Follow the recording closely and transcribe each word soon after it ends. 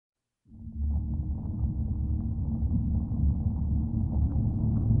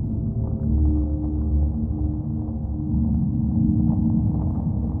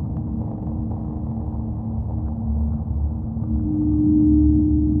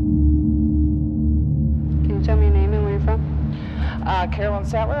Carolyn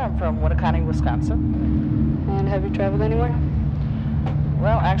Sattler. I'm from Winneconne, Wisconsin. And have you traveled anywhere?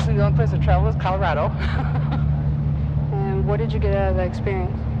 Well, actually, the only place I've traveled is Colorado. And what did you get out of that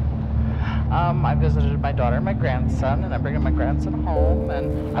experience? I visited my daughter and my grandson, and I'm bringing my grandson home,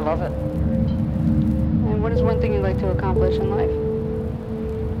 and I love it. And what is one thing you'd like to accomplish in life?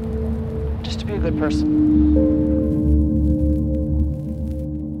 Just to be a good person.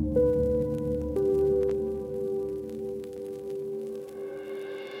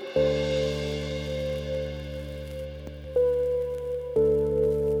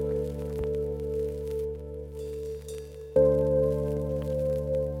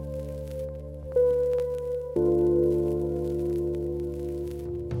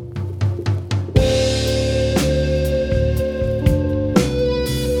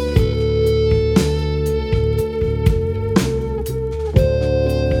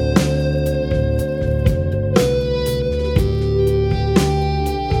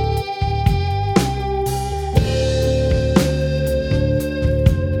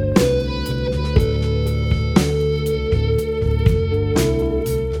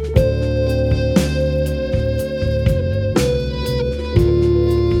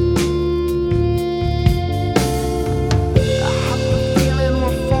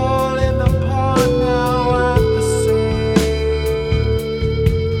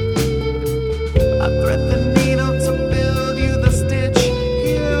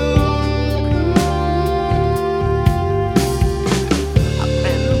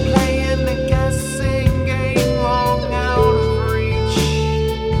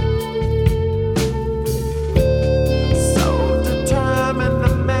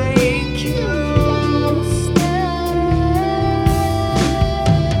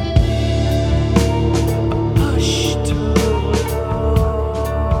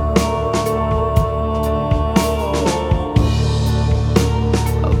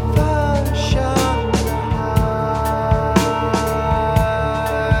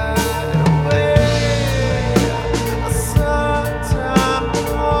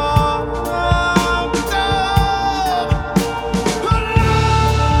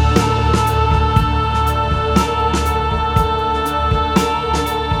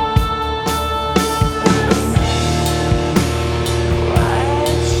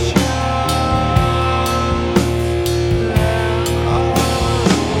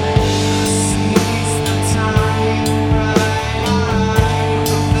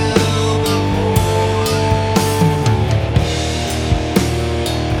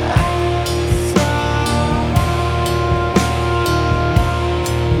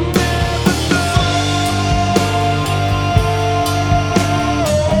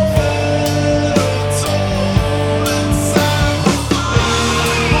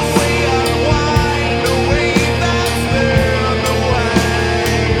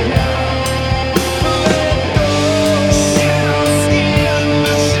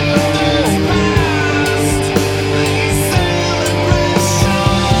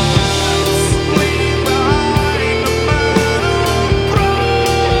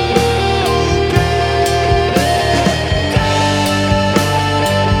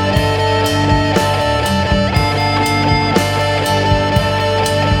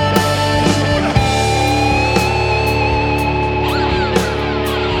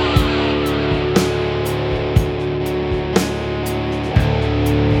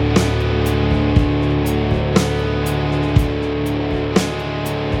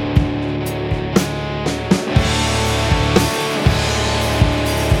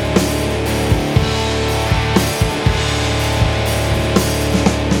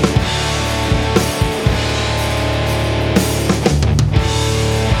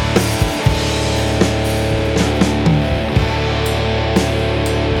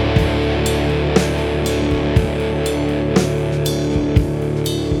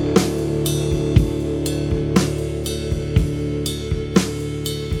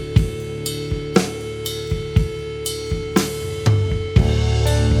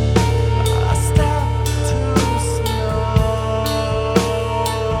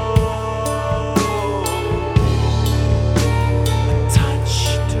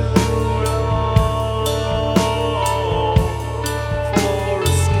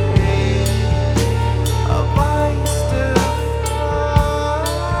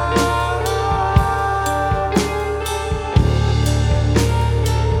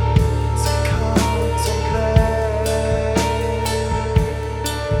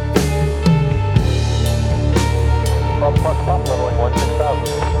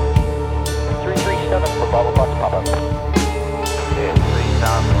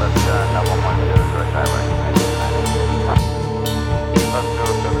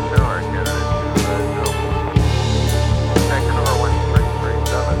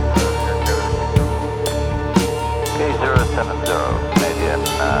 Canadian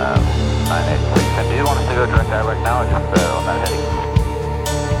 986. And do you want us to go direct direct now or just on that heading?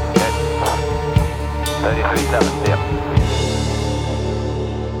 Okay. 33.7, see ya.